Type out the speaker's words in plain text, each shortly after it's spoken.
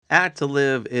Act to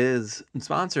Live is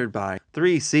sponsored by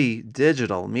 3C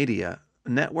Digital Media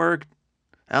Network,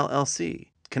 LLC.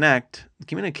 Connect,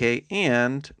 communicate,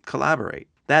 and collaborate.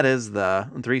 That is the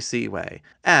 3C way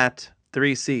at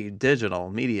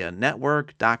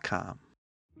 3cdigitalmedianetwork.com.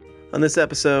 On this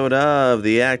episode of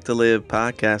the Act to Live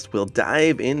podcast, we'll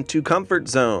dive into comfort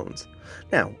zones.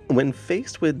 Now, when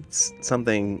faced with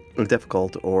something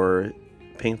difficult or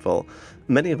painful,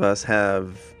 many of us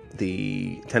have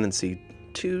the tendency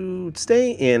to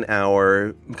stay in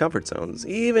our comfort zones,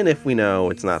 even if we know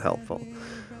it's not helpful.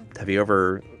 Have you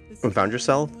ever found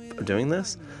yourself doing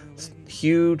this?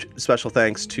 Huge special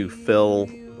thanks to Phil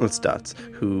Stutz,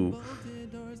 who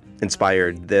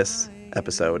inspired this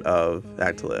episode of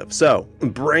Act to Live. So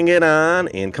bring it on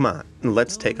and come on,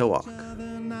 let's take a walk.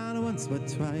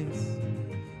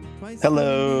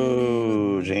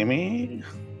 Hello, Jamie.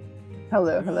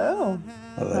 Hello. Hello.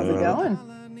 How's it going?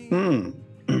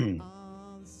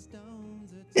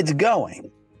 It's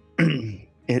going.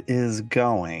 It is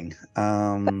going.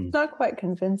 It's not quite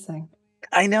convincing.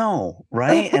 I know,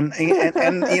 right? and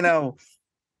you know,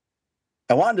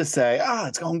 I wanted to say,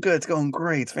 it's going good, it's going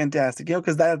great, it's fantastic, you know,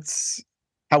 because that's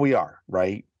how we are,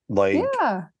 right? Like,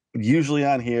 yeah. Usually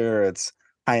on here, it's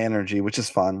high energy, which is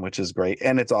fun, which is great,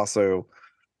 and it's also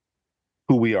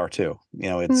who we are too. You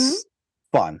know, it's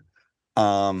fun.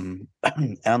 And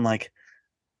I'm like,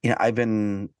 you know,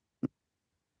 I'm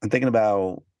thinking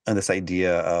about this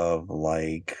idea of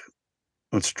like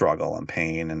struggle and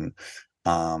pain and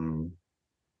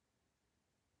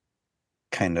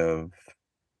kind of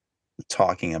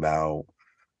talking about,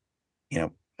 you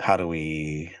know, how do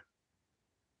we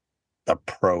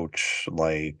approach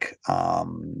like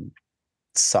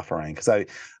suffering? Because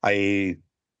I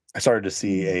started to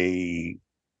see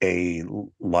a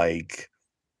like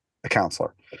a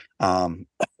counselor that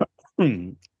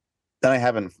I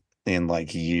haven't in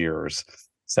like years.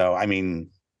 So I mean,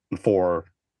 for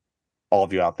all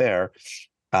of you out there,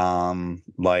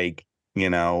 like, you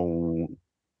know,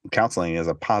 counseling is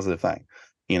a positive thing,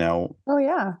 you know. Oh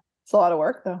yeah, it's a lot of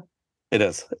work though. It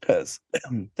is, and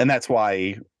that's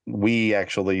why we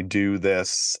actually do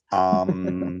this show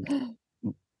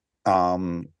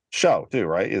too,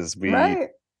 right? Is we right.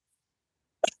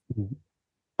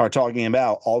 are talking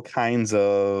about all kinds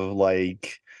of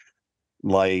like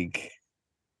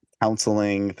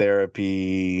counseling,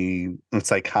 therapy, and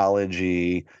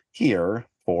psychology here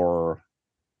for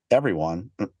everyone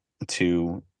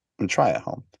to try at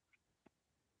home.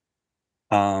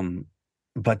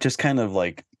 But just kind of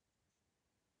like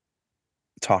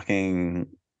talking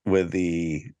with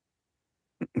the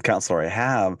counselor I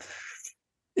have,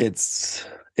 it's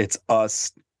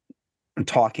us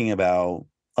talking about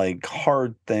like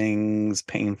hard things,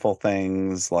 painful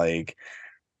things, like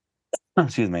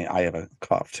excuse me, I have a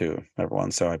cough too,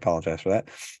 everyone, so I apologize for that.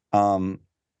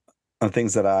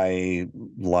 Things that I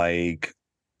like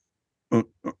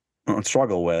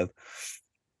struggle with,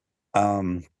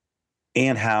 and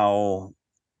how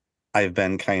I've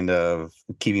been kind of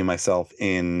keeping myself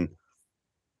in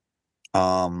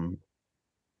like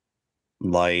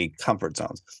comfort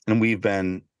zones, and we've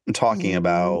been talking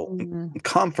about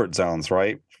comfort zones,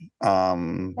 right?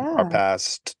 Our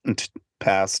past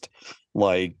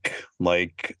like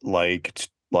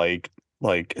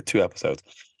 2 episodes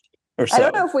or so. I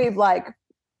don't know if we've like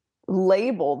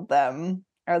labeled them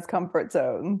as comfort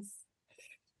zones,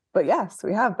 but yes,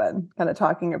 we have been kind of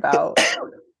talking about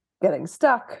getting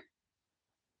stuck,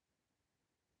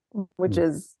 which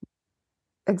is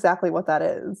exactly what that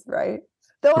is, right?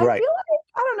 Though I feel like,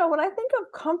 I don't know, when I think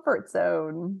of comfort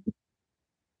zone,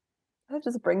 that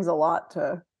just brings a lot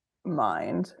to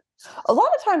mind. A lot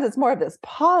of times it's more of this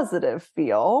positive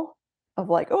feel of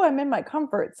like, oh, I'm in my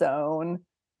comfort zone.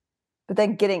 But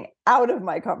then getting out of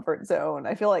my comfort zone,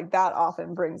 I feel like that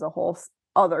often brings a whole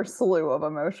other slew of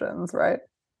emotions, right?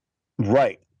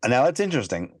 Right. Now that's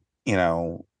interesting, you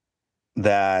know,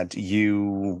 that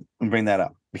you bring that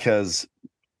up, because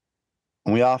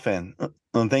we often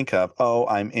think of, oh,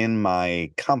 I'm in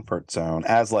my comfort zone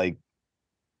as like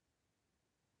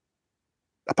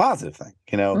a positive thing,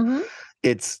 you know.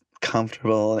 It's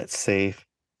comfortable, it's safe,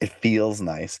 it feels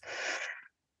nice.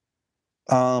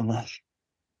 And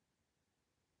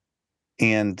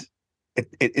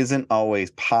it isn't always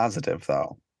positive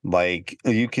though. Like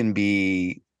you can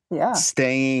be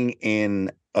staying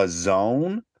in a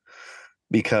zone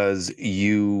because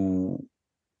you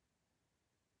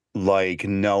like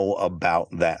know about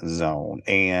that zone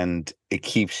and it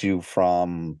keeps you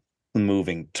from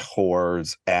moving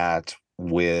towards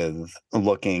with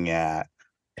looking at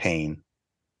pain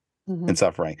and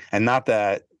suffering. And not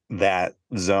that that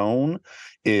zone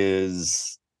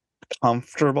is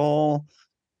comfortable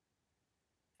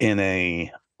in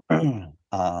a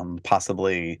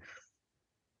possibly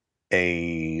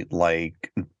a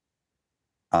like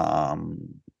um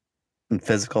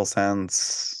physical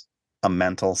sense, a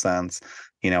mental sense.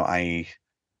 I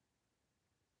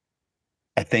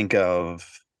think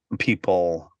of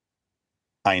people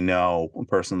I know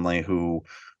personally who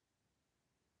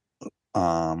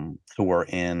were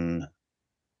in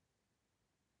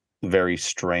very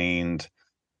strained,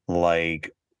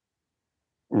 like,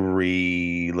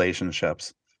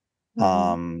 relationships,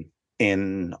 Hmm.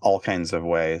 in all kinds of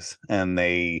ways, and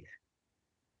they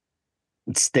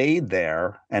stayed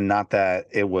there, and not that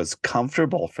it was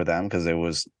comfortable for them because it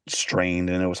was strained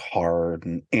and it was hard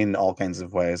and in all kinds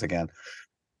of ways again,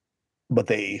 but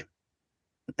they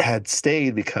had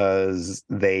stayed because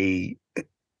they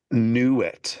knew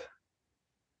it,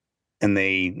 and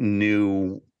they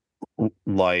knew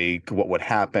like what would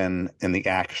happen in the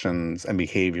actions and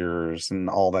behaviors and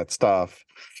all that stuff.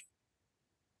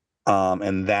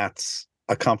 And that's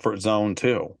a comfort zone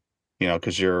too,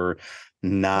 because you're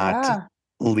not Yeah.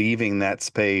 leaving that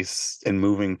space and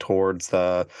moving towards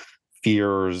the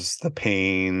fears, the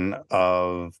pain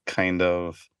of kind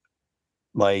of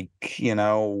like,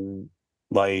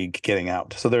 like getting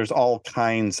out. So there's all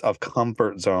kinds of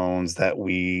comfort zones that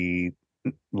we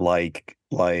like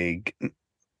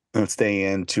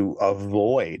stay in to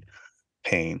avoid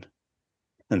pain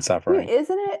and suffering.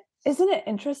 Isn't it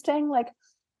interesting? Like,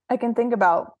 I can think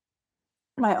about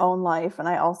my own life, and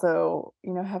I also,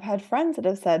 have had friends that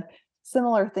have said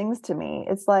similar things to me.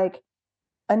 It's like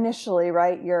initially,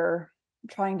 right, you're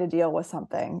trying to deal with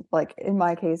something. Like in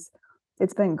my case,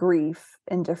 it's been grief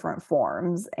in different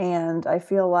forms. And I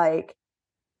feel like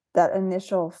that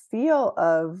initial feel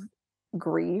of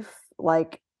grief,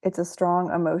 like it's a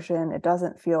strong emotion, it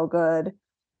doesn't feel good.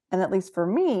 And at least for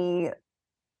me,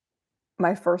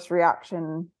 my first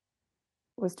reaction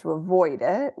was to avoid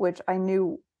it, which I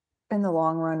knew in the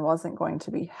long run wasn't going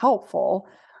to be helpful.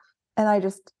 And I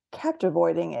just kept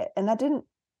avoiding it. And that didn't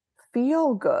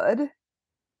feel good,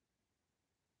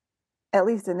 at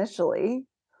least initially.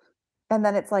 And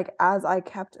then it's like, as I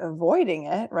kept avoiding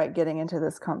it, right, getting into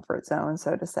this comfort zone,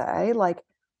 so to say, like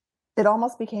it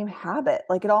almost became habit.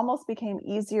 Like it almost became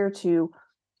easier to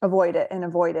avoid it,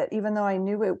 even though I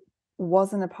knew it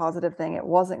wasn't a positive thing. It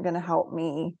wasn't going to help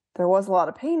me. There was a lot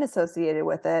of pain associated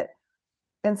with it.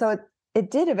 And so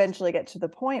it did eventually get to the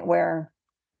point where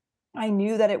I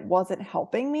knew that it wasn't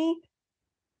helping me.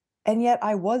 And yet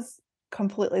I was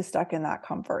completely stuck in that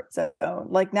comfort zone.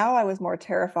 Like now I was more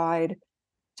terrified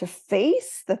to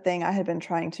face the thing I had been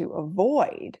trying to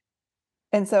avoid.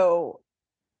 And so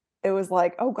it was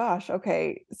like, oh gosh,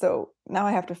 okay, so now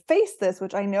I have to face this,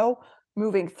 which I know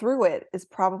moving through it is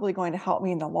probably going to help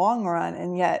me in the long run.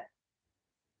 And yet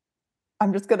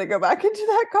I'm just going to go back into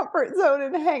that comfort zone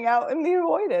and hang out in the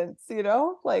avoidance,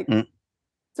 like, Mm.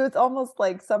 so it's almost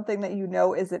like something that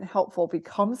isn't helpful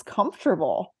becomes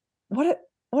comfortable. What a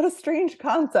what a strange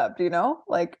concept,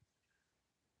 like,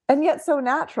 and yet so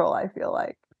natural, I feel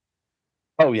like.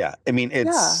 Oh yeah. I mean,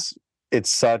 Yeah. it's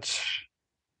such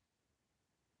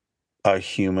a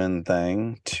human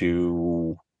thing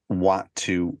to want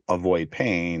to avoid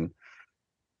pain,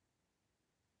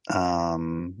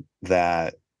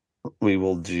 that we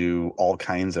will do all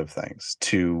kinds of things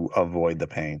to avoid the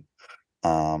pain,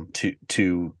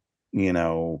 to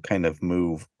kind of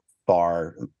move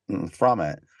far from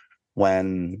it,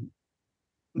 when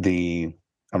the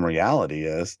reality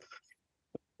is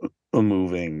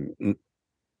moving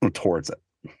towards it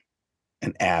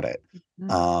and at it.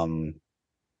 Mhm. um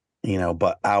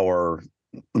but our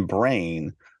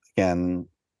brain, again,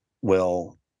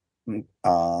 will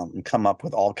come up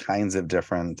with all kinds of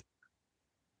different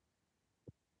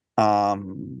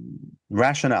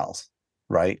rationales,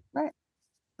 right, Right.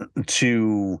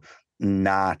 to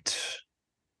not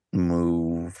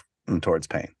move towards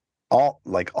pain.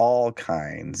 All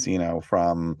kinds,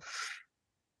 from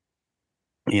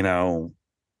you know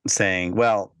saying,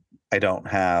 well, I don't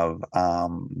have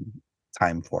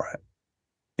time for it.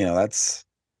 That's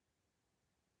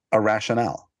a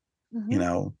rationale, you Mhm.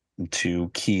 know, to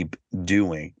keep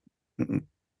doing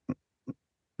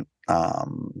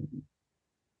um,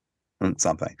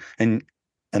 something. And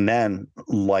then,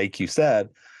 like you said,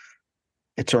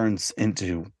 it turns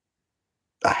into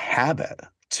a habit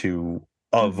to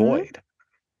Mhm. avoid,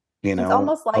 It's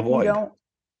almost like avoid.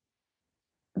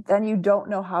 you don't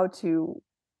know how to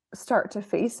start to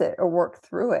face it or work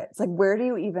through it. It's like, where do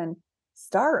you even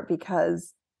start?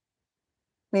 Because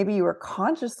maybe you were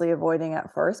consciously avoiding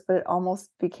at first, but it almost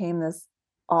became this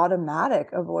automatic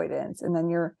avoidance. And then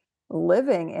you're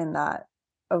living in that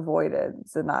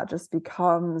avoidance, and that just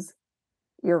becomes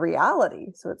your reality.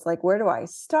 So it's like, where do I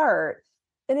start?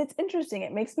 And it's interesting.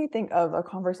 It makes me think of a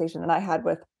conversation that I had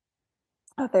with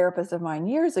a therapist of mine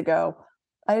years ago.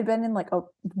 I had been in like a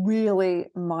really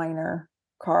minor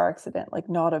car accident, like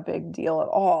not a big deal at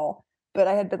all, but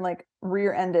I had been like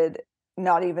rear-ended,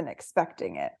 not even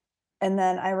expecting it. And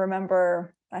then I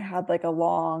remember I had like a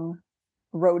long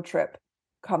road trip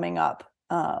coming up,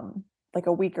 like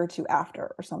a week or two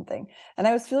after or something. And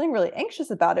I was feeling really anxious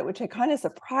about it, which had kind of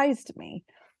surprised me.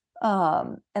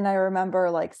 And I remember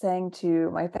like saying to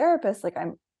my therapist, like,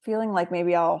 I'm feeling like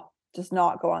maybe I'll just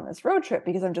not go on this road trip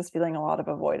because I'm just feeling a lot of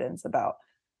avoidance about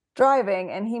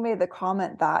driving. And he made the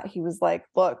comment that he was like,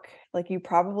 look, like you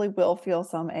probably will feel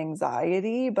some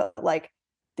anxiety, but like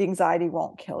the anxiety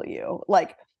won't kill you.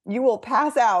 Like you will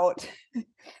pass out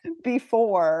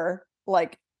before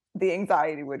like the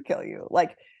anxiety would kill you.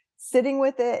 Like sitting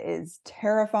with it is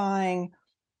terrifying.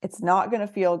 It's not going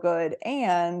to feel good.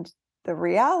 And the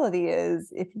reality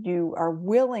is, if you are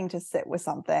willing to sit with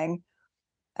something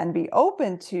and be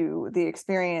open to the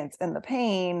experience and the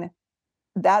pain,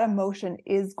 that emotion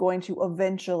is going to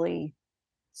eventually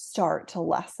start to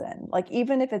lessen. Like,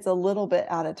 even if it's a little bit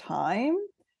at a time.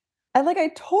 And like, I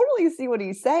totally see what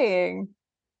he's saying.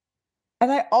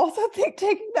 And I also think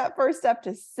taking that first step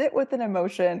to sit with an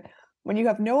emotion when you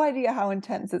have no idea how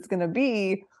intense it's going to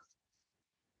be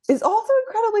is also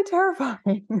incredibly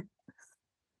terrifying.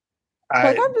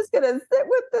 Like, I'm just going to sit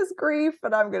with this grief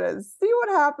and I'm going to see what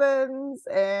happens.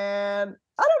 And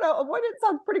I don't know, avoidance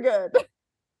sounds pretty good.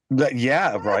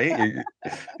 Yeah, right.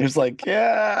 It's like,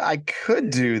 yeah, I could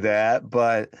do that,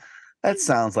 but that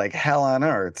sounds like hell on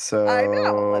earth. I know.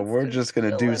 So Let's we're just just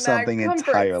gonna chill do in that something comfort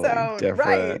entirely zone. Right.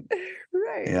 different.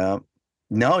 Right. Yeah.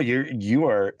 No, you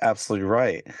are absolutely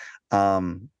right.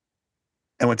 And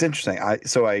what's interesting, I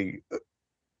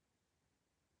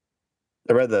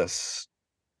read this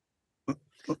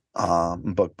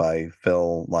book by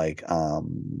Phil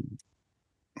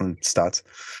Stutz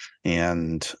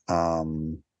and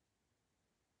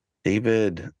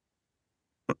David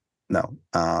no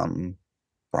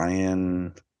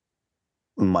Brian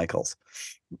Michaels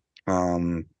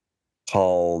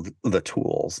called The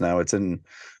Tools. Now it's in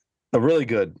a really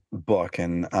good book,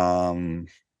 and um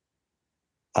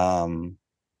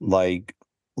like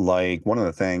one of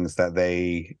the things that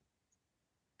they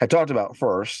had talked about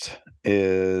first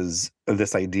is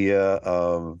this idea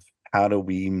of how do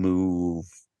we move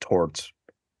towards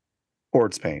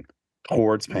pain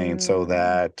so Mm.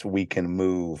 that we can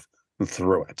move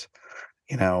through it,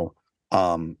 you know.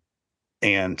 And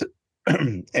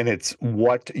and it's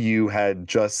what you had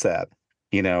just said,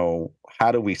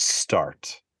 how do we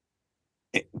start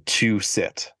to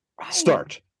Right.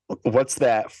 start what's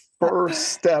that first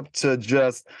step to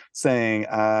just saying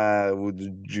I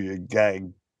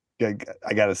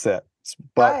gotta sit,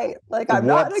 but Right. Like, I'm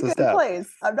not what's in a the good step? place.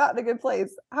 I'm not in a good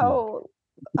place. How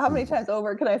many times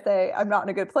over can I say I'm not in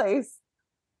a good place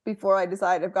before I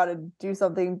decide I've got to do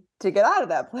something to get out of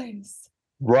that place?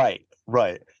 Right,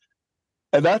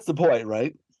 and that's the point,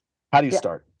 right? How do you Yeah.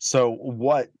 start? So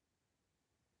what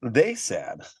they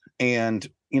said, and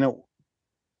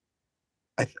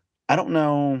I I don't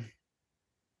know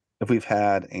if we've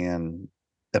had an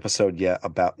episode yet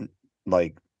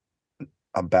like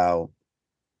about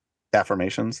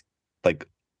affirmations, like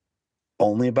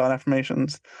only about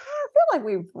affirmations. I feel like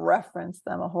we've referenced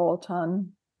them a whole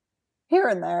ton here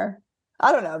and there.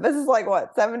 I don't know. This is like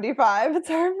what, 75? It's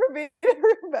hard for me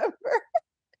to remember.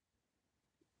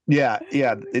 Yeah,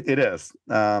 it is.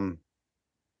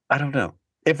 I don't know.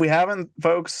 If we haven't,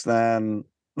 folks, then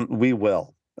we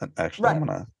will. Actually, I'm Right.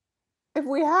 gonna. If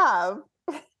we have,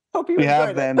 hope you We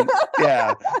have enjoyed it. then,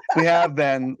 yeah. We have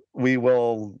then. We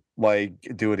will like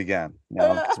do it again,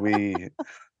 because we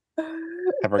have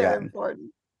They're forgotten.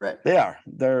 important. Right. They are.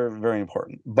 They're very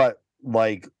important. But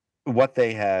like what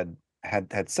they had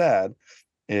said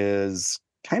is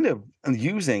kind of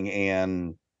using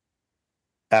an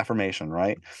affirmation,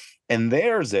 right? And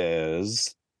theirs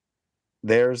is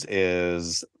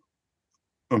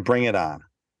bring it on.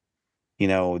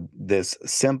 This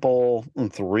simple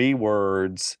 3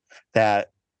 words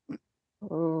that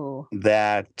Ooh.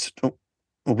 that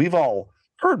we've all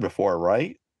heard before,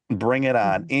 right? Bring it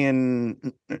on Mhm.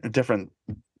 in different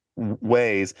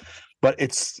ways, but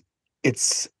it's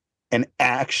an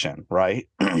action, right?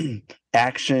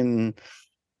 Action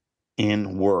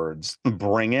in words.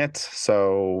 Bring it.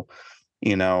 So,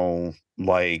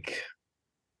 like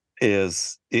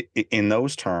in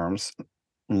those terms,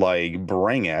 like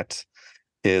bring it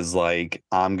is like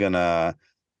I'm gonna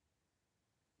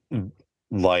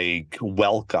like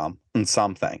welcome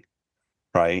something,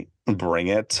 right? Bring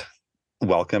it,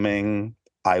 welcoming.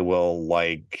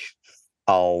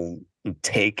 I'll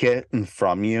take it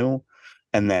from you,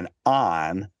 and then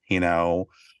on,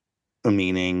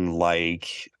 meaning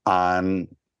like on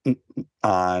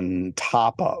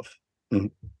top of,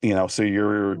 so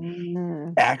you're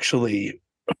actually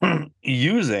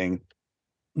using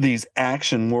these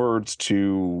action words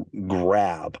to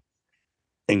grab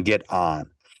and get on.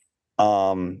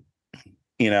 And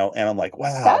I'm like,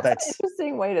 wow, That's an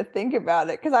interesting way to think about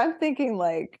it, because I'm thinking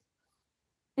like,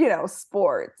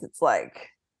 sports. It's like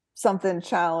something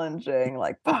challenging,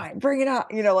 like fine, bring it on.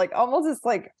 Like almost it's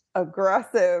like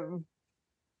aggressive.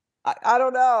 I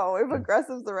don't know if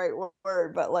aggressive is the right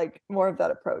word, but like more of that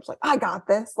approach, like I got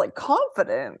this, like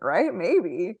confident, right?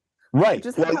 Maybe. right.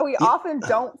 Just how we often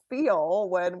don't feel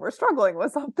when we're struggling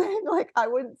with something. Like I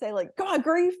wouldn't say like, come on,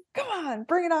 grief, come on,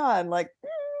 bring it on. Like,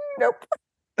 nope.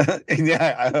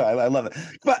 Yeah, I love it.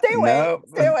 But Stay away.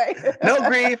 Stay away. no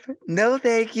grief. No,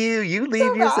 thank you. You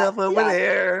leave yourself over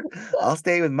there. I'll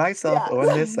stay with myself on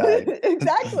this side.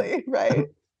 Exactly. Right.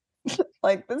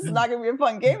 Like, this is not going to be a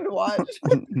fun game to watch.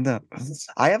 No,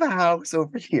 I have a house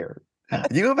over here.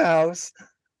 You have a house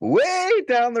way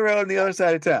down the road on the other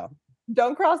side of town.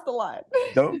 Don't cross the line.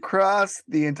 Don't cross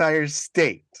the entire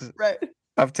state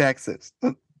of Texas.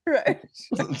 Right.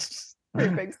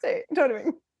 Pretty big state. Don't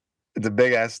even. It's a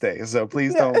big ass state, so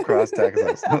please don't cross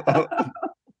Texas.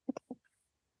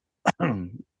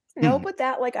 No, but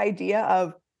that like idea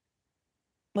of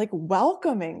like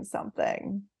welcoming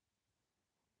something.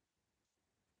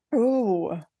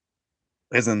 Ooh.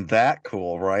 Isn't that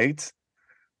cool, right?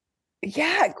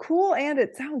 Yeah, cool. And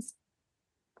it sounds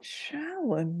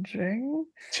challenging.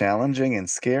 Challenging and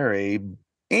scary.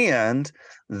 And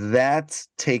that's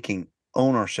taking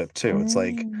ownership too. It's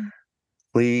like,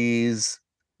 please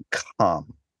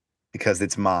come because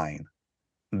it's mine.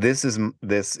 This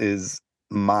is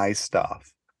my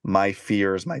stuff, my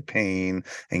fears, my pain,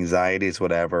 anxieties,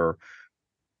 whatever.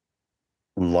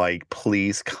 Like,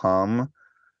 please come,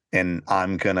 and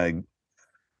I'm gonna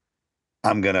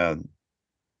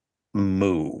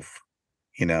move,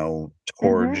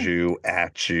 towards you,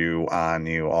 at you, on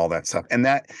you, all that stuff.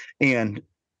 And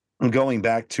going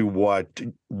back to what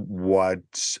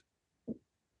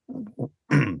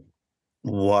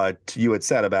what you had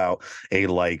said about a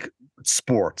like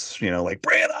sports, like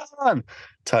bring it on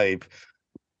type,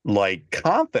 like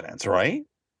confidence, right?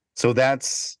 So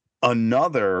that's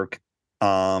another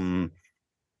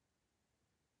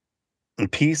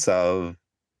piece of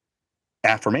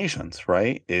affirmations,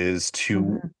 right? Is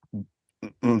to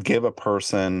give a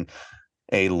person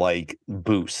a like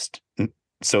boost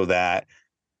so that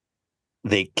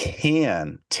they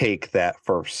can take that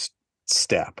first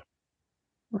step.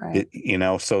 Right.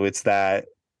 So it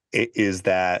is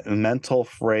that mental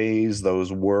phrase,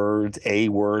 those words, a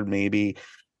word maybe,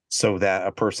 so that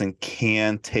a person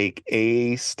can take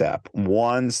a step,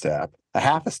 one step, a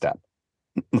half a step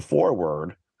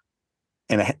forward,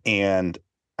 and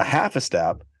a half a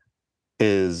step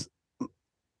is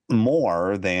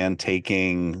more than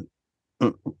taking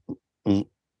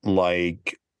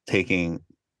like taking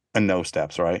a no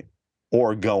steps, right?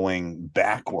 Or going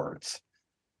backwards.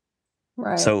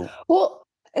 Right. So, well,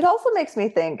 it also makes me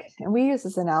think, and we use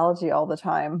this analogy all the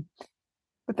time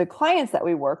with the clients that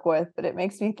we work with, but it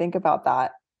makes me think about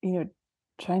that,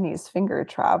 Chinese finger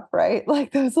trap, right?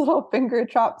 Like those little finger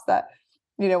traps that,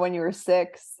 when you were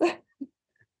 6,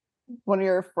 one of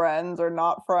your friends or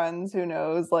not friends, who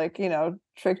knows, like,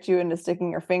 tricked you into sticking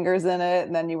your fingers in it.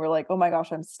 And then you were like, oh my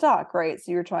gosh, I'm stuck, right?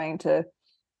 So you're trying to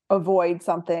avoid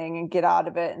something and get out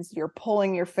of it. And so you're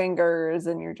pulling your fingers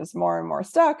and you're just more and more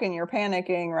stuck and you're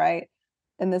panicking, right?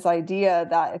 And this idea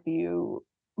that if you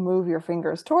move your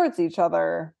fingers towards each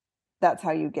other, that's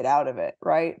how you get out of it,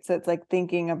 right? So it's like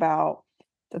thinking about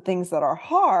the things that are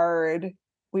hard.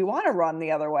 We want to run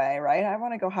the other way, right? I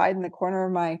want to go hide in the corner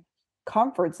of my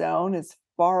comfort zone as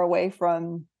far away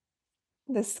from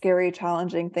this scary,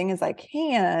 challenging thing as I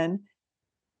can.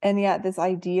 And yet this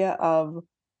idea of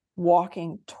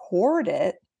walking toward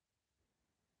it,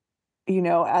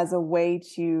 as a way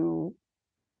to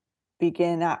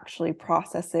begin actually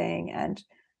processing and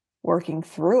working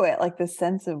through it, like this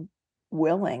sense of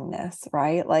willingness,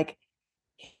 right? Like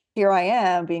here I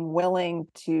am being willing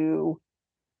to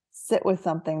sit with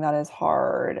something that is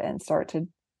hard and start to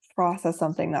process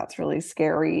something that's really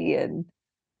scary. And,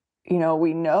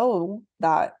 we know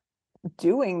that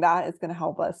doing that is going to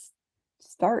help us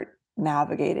start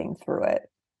navigating through it.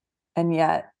 And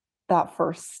yet that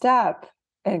first step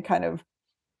and kind of,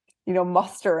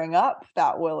 mustering up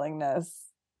that willingness,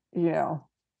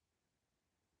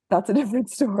 that's a different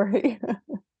story.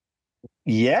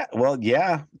 Yeah, well,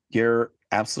 yeah, you're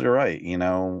absolutely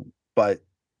right, but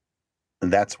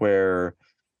that's where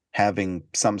having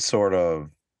some sort of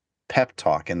pep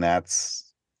talk, and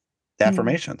that's Mm.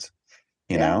 affirmations,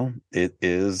 Yeah. it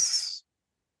is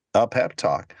a pep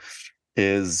talk,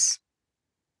 is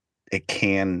it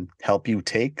can help you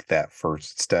take that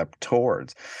first step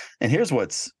towards. And here's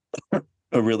what's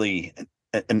a really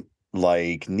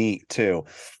like neat too.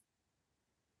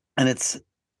 And it's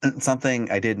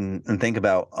something I didn't think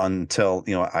about until,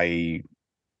 I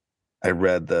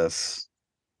read this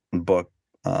book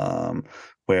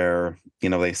where,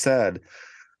 they said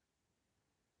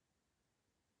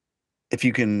if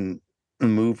you can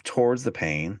move towards the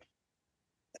pain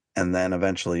and then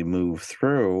eventually move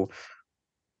through,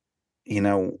 you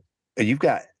know, you've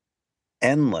got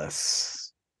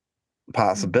endless Mm.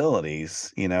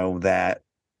 possibilities, that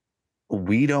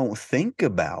we don't think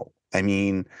about. I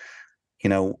mean, you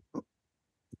know,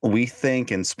 we think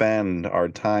and spend our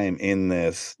time in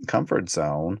this comfort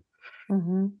zone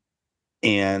Mm-hmm.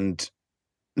 and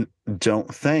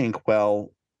don't think,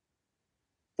 well,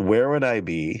 where would I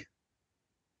be?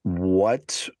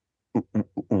 What,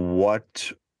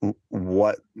 what,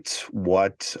 what,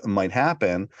 what might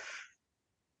happen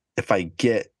if I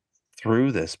get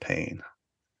through this pain?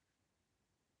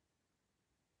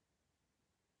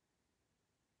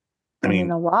 I I mean,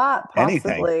 mean, a lot,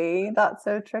 anything. possibly. That's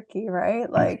so tricky, right?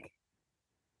 Like,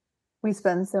 we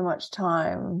spend so much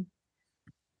time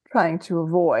trying to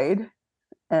avoid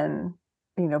and,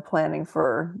 planning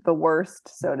for the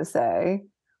worst, so to say,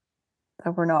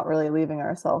 that we're not really leaving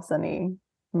ourselves any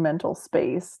mental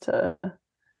space to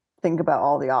think about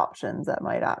all the options that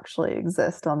might actually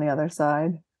exist on the other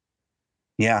side.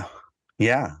 Yeah.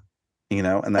 Yeah. And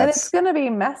And it's that's going to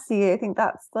be messy. I think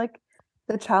that's like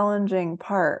the challenging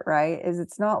part, right? Is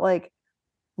it's not like,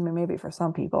 I mean, maybe for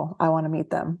some people, I want to meet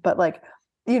them, but like,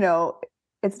 you know,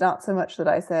 it's not so much that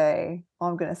I say, well,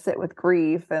 I'm going to sit with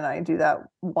grief and I do that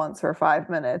once for 5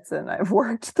 minutes and I've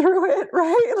worked through it,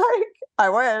 right? Like, I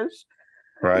wish,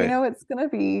 right. it's going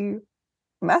to be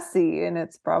messy and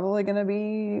it's probably going to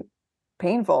be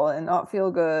painful and not feel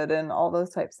good and all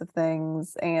those types of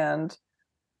things. And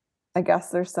I guess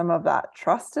there's some of that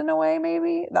trust in a way,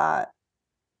 maybe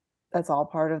that's all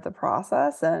part of the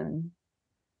process and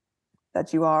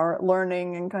that you are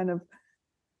learning and kind of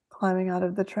climbing out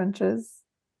of the trenches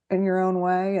in your own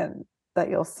way and that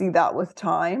you'll see that with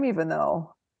time, even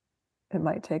though it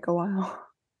might take a while.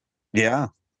 Yeah.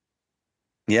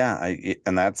 Yeah.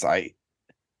 And I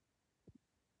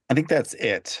think that's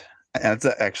it. And that's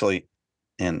actually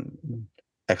an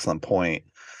excellent point.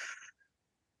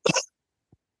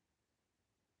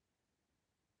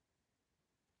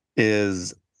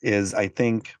 Is I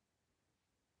think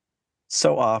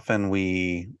so often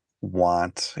we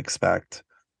expect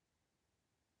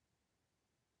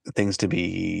things to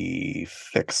be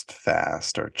fixed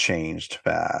fast or changed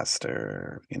fast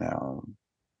or,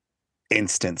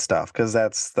 instant stuff because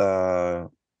that's the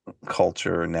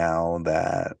culture now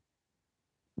that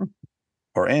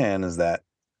we're in, is that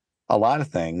a lot of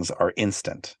things are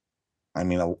instant. I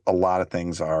mean, a lot of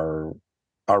things are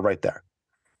right there.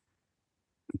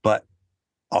 But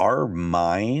our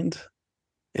mind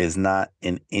is not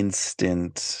an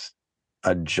instant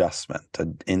adjustment,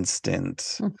 an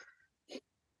instant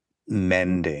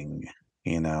mending,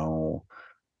 you know.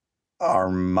 Our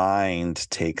mind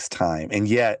takes time. And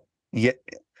yet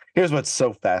here's what's so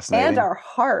And fascinating. our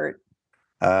heart.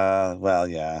 Well,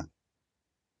 yeah,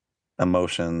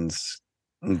 emotions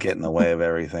get in the way of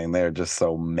everything. They're just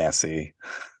so messy.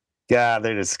 Yeah,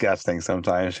 they're disgusting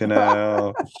sometimes,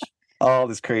 all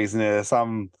this craziness.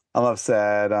 I'm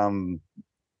upset. I'm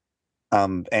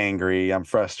angry. I'm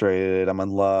frustrated. I'm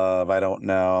in love. I don't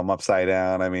know. I'm upside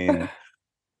down. I mean,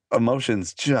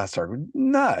 emotions just are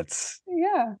nuts.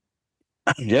 Yeah,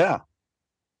 Yeah,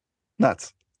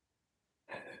 nuts.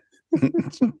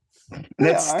 And they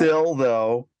that's are. still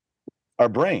though our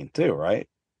brain too, right?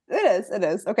 It is. It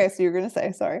is. Okay, so you're going to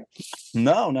say, sorry.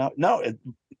 No, no, no.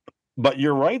 But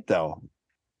you're right though.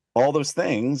 All those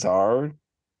things are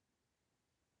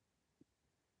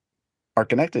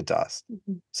connected to us.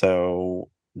 Mhm. So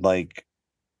like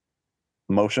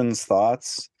emotions,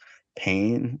 thoughts,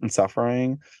 pain, and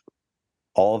suffering,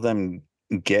 all of them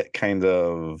get kind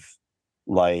of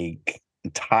like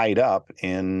tied up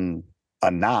in a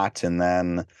knot, and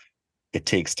then it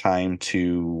takes time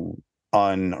to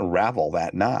unravel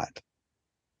that knot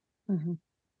Mhm.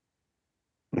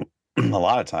 a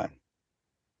lot of time.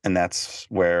 And that's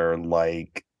where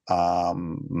like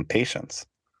patience,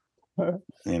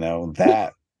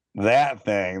 that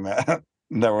thing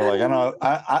That we're like, I don't,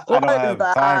 I What don't is have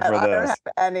that? time for I don't this. have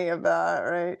any of that,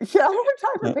 right? Yeah, I don't have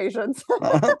time for patience.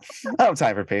 I don't have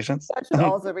time for patience. That should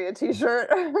also be a t-shirt.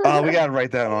 Oh, we gotta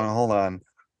write that on. Hold on.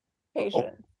 Oh, Patience.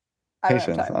 I don't have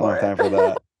patience. time I don't for have time it. for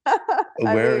that.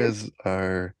 I Where mean, is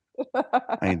our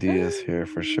ideas here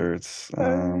for shirts?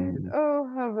 oh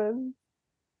heaven.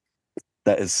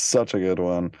 That is such a good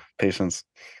one. Patience.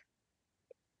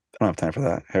 I don't have time for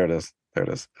that. Here it is. There it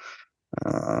is.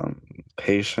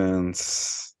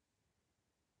 Patience.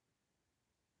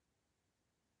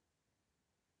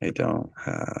 I don't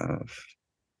have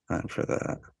time for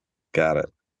that. Got it.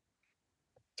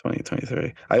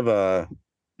 2023. I have a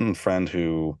friend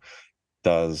who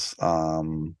does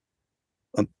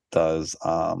does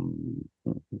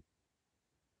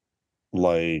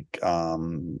like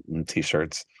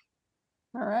t-shirts.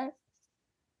 All right.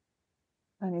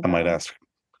 I might ask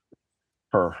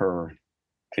her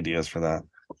ideas for that.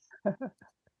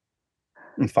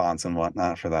 And fonts and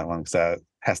whatnot for that one, because that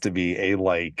has to be a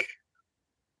like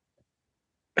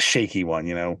shaky one,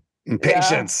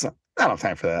 Patience. I don't have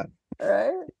time for that.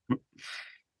 Right.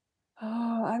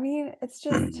 Oh, I mean, it's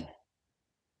just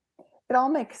it all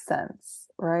makes sense,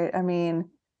 right? I mean,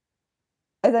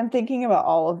 as I'm thinking about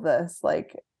all of this,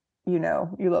 like, you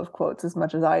love quotes as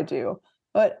much as I do,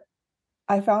 but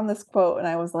I found this quote and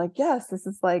I was like, yes, this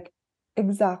is like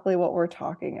exactly what we're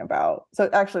talking about. So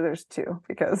actually, there's two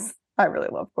because I really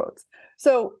love quotes.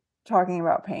 So, talking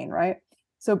about pain, right?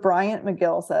 So, Bryant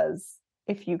McGill says,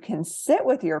 if you can sit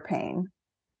with your pain,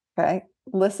 okay,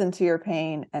 listen to your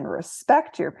pain and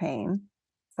respect your pain,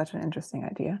 such an interesting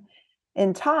idea.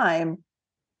 In time,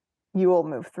 you will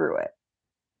move through it.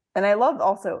 And I love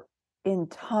also in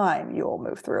time, you will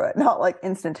move through it, not like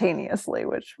instantaneously,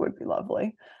 which would be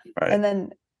lovely. Right. And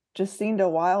then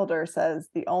Jacinda Wilder says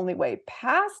the only way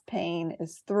past pain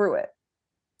is through it.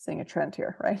 Seeing a trend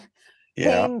here, right?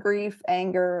 Yeah. Pain, grief,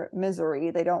 anger,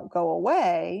 misery, they don't go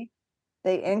away.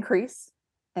 They increase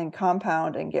and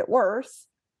compound and get worse.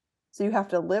 So you have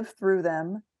to live through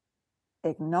them,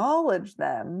 acknowledge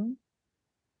them.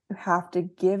 You have to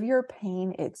give your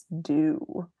pain its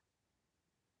due.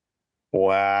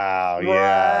 Wow.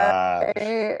 Yeah.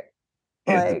 Right?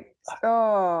 Like,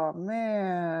 oh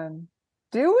man.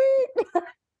 Do we?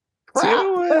 Crap.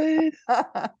 Do it.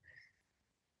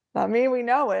 I mean, we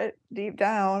know it deep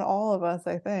down, all of us,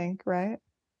 I think, right?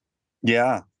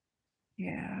 Yeah.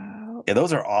 Yeah. Yeah,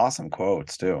 those are awesome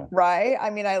quotes too. Right? I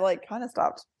mean, I like kind of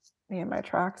stopped me in my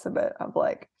tracks a bit of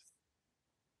like,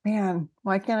 man,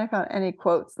 why can't I find any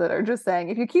quotes that are just saying,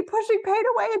 if you keep pushing pain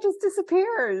away, it just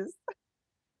disappears?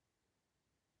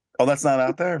 Oh, that's not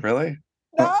out there, really?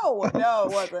 No,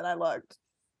 it wasn't. I looked.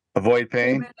 Avoid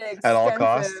pain at all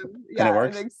costs, and it An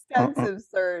works. extensive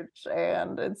search,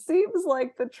 and it seems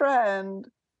like the trend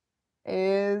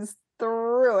is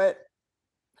through it.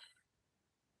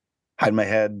 Hide my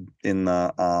head in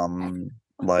the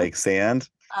like sand.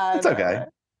 I It's know, okay. right?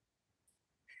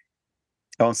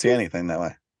 I don't see anything that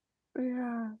way.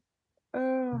 Yeah.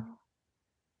 Ugh.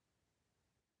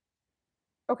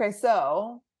 Okay,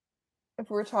 so if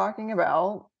we're talking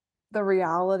about the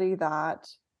reality that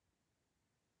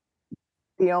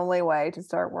the only way to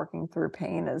start working through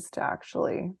pain is to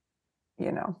actually,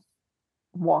 you know,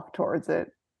 walk towards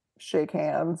it, shake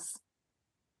hands,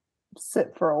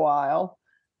 sit for a while.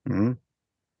 Hmm.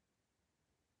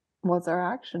 What's our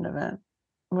action event?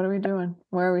 What are we doing?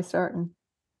 Where are we starting?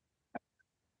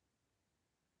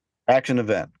 Action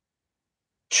event.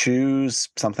 Choose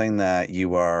something that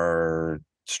you are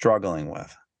struggling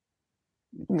with.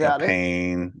 Got it.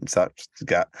 Pain. Got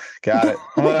it.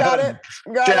 Got it.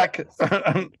 Check.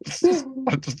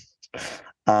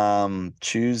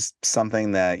 Choose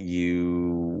something that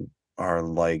you are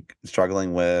like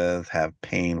struggling with, have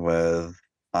pain with,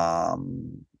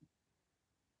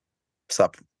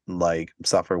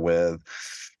 suffer with.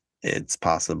 It's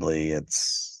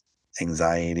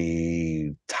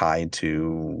anxiety tied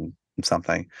to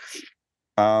something.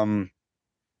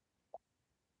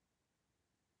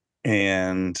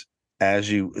 And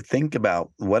as you think about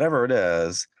whatever it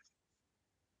is,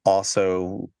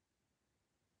 also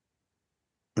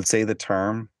say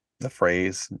the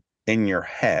phrase in your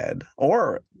head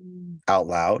or out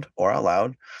loud.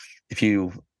 If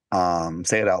you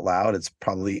say it out loud, it's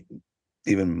probably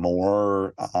even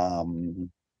more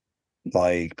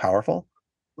like powerful.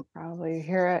 Probably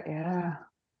hear it. Yeah.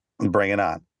 Bring it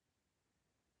on,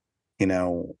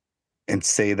 and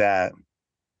say that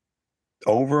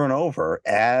over and over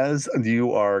as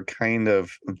you are kind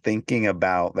of thinking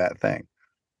about that thing.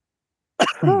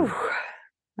 All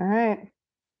right.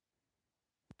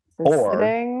 So Or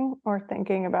sitting or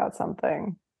thinking about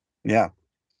something. yeah.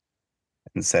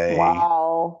 and say,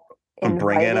 wow.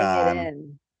 bring it Inviting on, it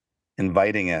in.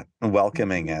 inviting it,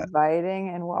 welcoming it. Inviting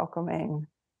and welcoming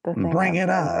the thing Bring I've it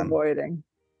been on. avoiding.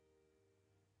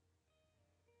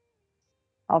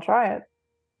 I'll try it.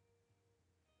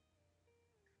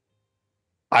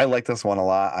 I like this one a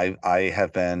lot. I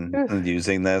have been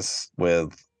using this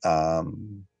with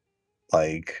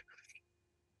like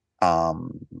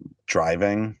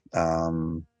driving.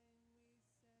 For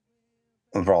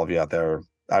all of you out there,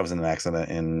 I was in an accident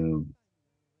in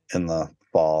the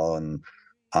fall, and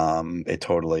it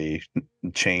totally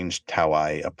changed how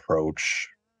I approach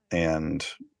and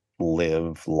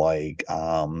live, like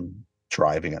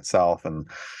driving itself. And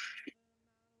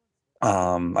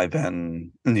I've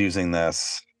been using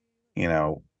this, you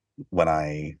know, when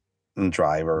I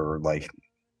drive or like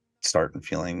start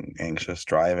feeling anxious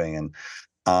driving. And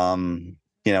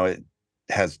it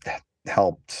has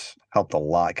helped a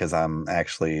lot, because I'm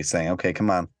actually saying, okay, come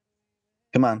on,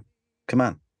 come on, come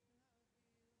on.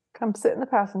 Come sit in the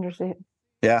passenger seat.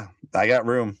 Yeah, I got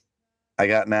room. I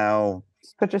got now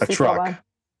Just put your a seatbelt truck. on.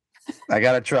 I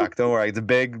got a truck. Don't worry. It's a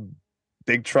big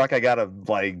truck. I got a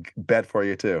like bed for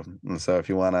you too. And so if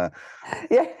you want to,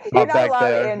 yeah, you're not allowed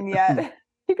there, in yet.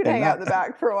 You can hang out in the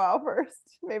back for a while first.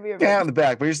 Maybe hang out in the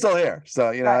back, but you're still here. So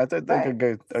right, I think a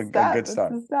good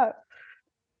start. Step.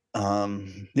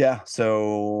 Yeah.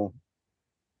 So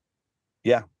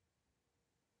yeah,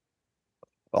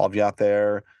 all of you out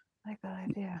there, I like that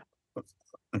idea.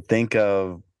 think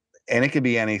of, and it could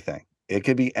be anything. It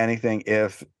could be anything.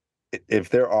 If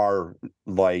there are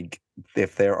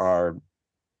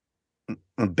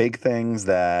big things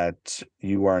that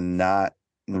you are not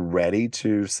ready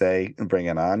to say and bring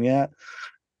it on yet,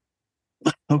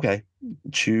 okay,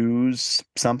 choose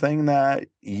something that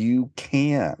you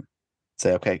can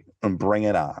say, okay, and bring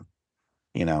it on.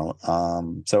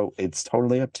 So it's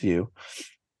totally up to you.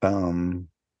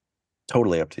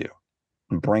 Totally up to you.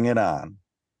 Bring it on.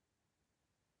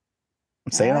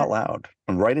 Say it out loud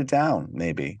and write it down,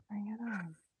 maybe. Bring it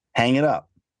on. Hang it up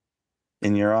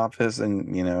in your office,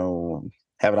 and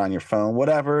have it on your phone,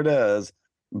 whatever it is.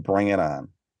 Bring it on.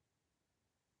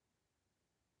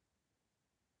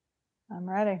 I'm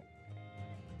ready.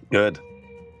 Good.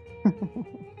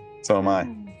 So am I.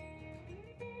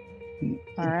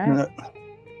 All right.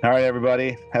 All right,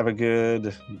 everybody. Have a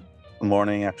good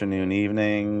morning, afternoon,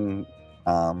 evening.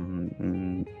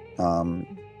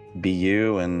 Be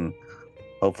you, and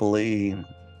hopefully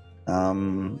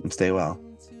stay well.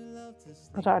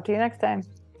 I'll talk to you next time.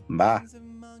 Bye.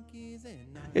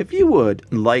 If you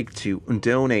would like to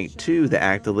donate to the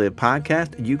Act to Live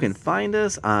podcast, you can find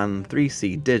us on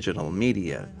 3C Digital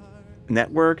Media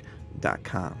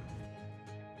Network.com.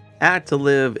 Act to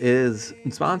Live is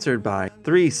sponsored by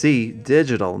 3C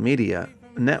Digital Media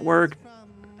Network,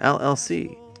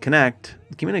 LLC. Connect,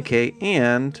 communicate,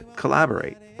 and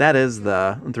collaborate. That is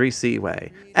the 3C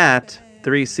way at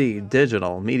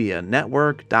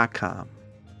 3cdigitalmedianetwork.com.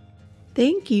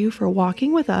 Thank you for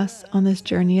walking with us on this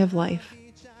journey of life.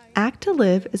 Act to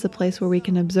Live is a place where we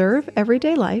can observe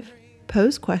everyday life,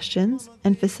 pose questions,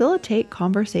 and facilitate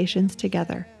conversations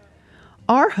together.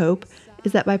 Our hope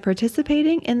is that by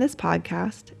participating in this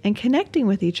podcast and connecting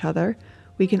with each other,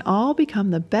 we can all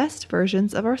become the best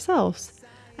versions of ourselves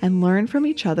and learn from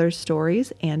each other's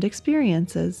stories and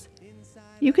experiences.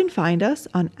 You can find us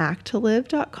on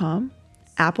acttolive.com,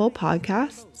 Apple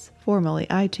Podcasts, formerly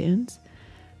iTunes,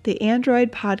 the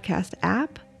Android Podcast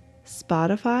app,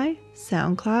 Spotify,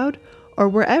 SoundCloud, or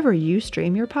wherever you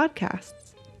stream your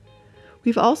podcasts.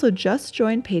 We've also just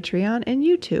joined Patreon and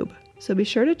YouTube, so be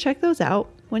sure to check those out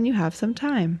when you have some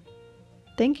time.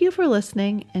 Thank you for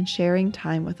listening and sharing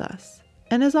time with us.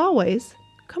 And as always,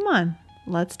 come on,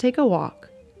 let's take a walk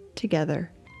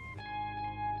together.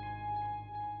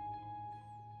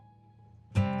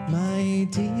 My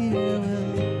dear,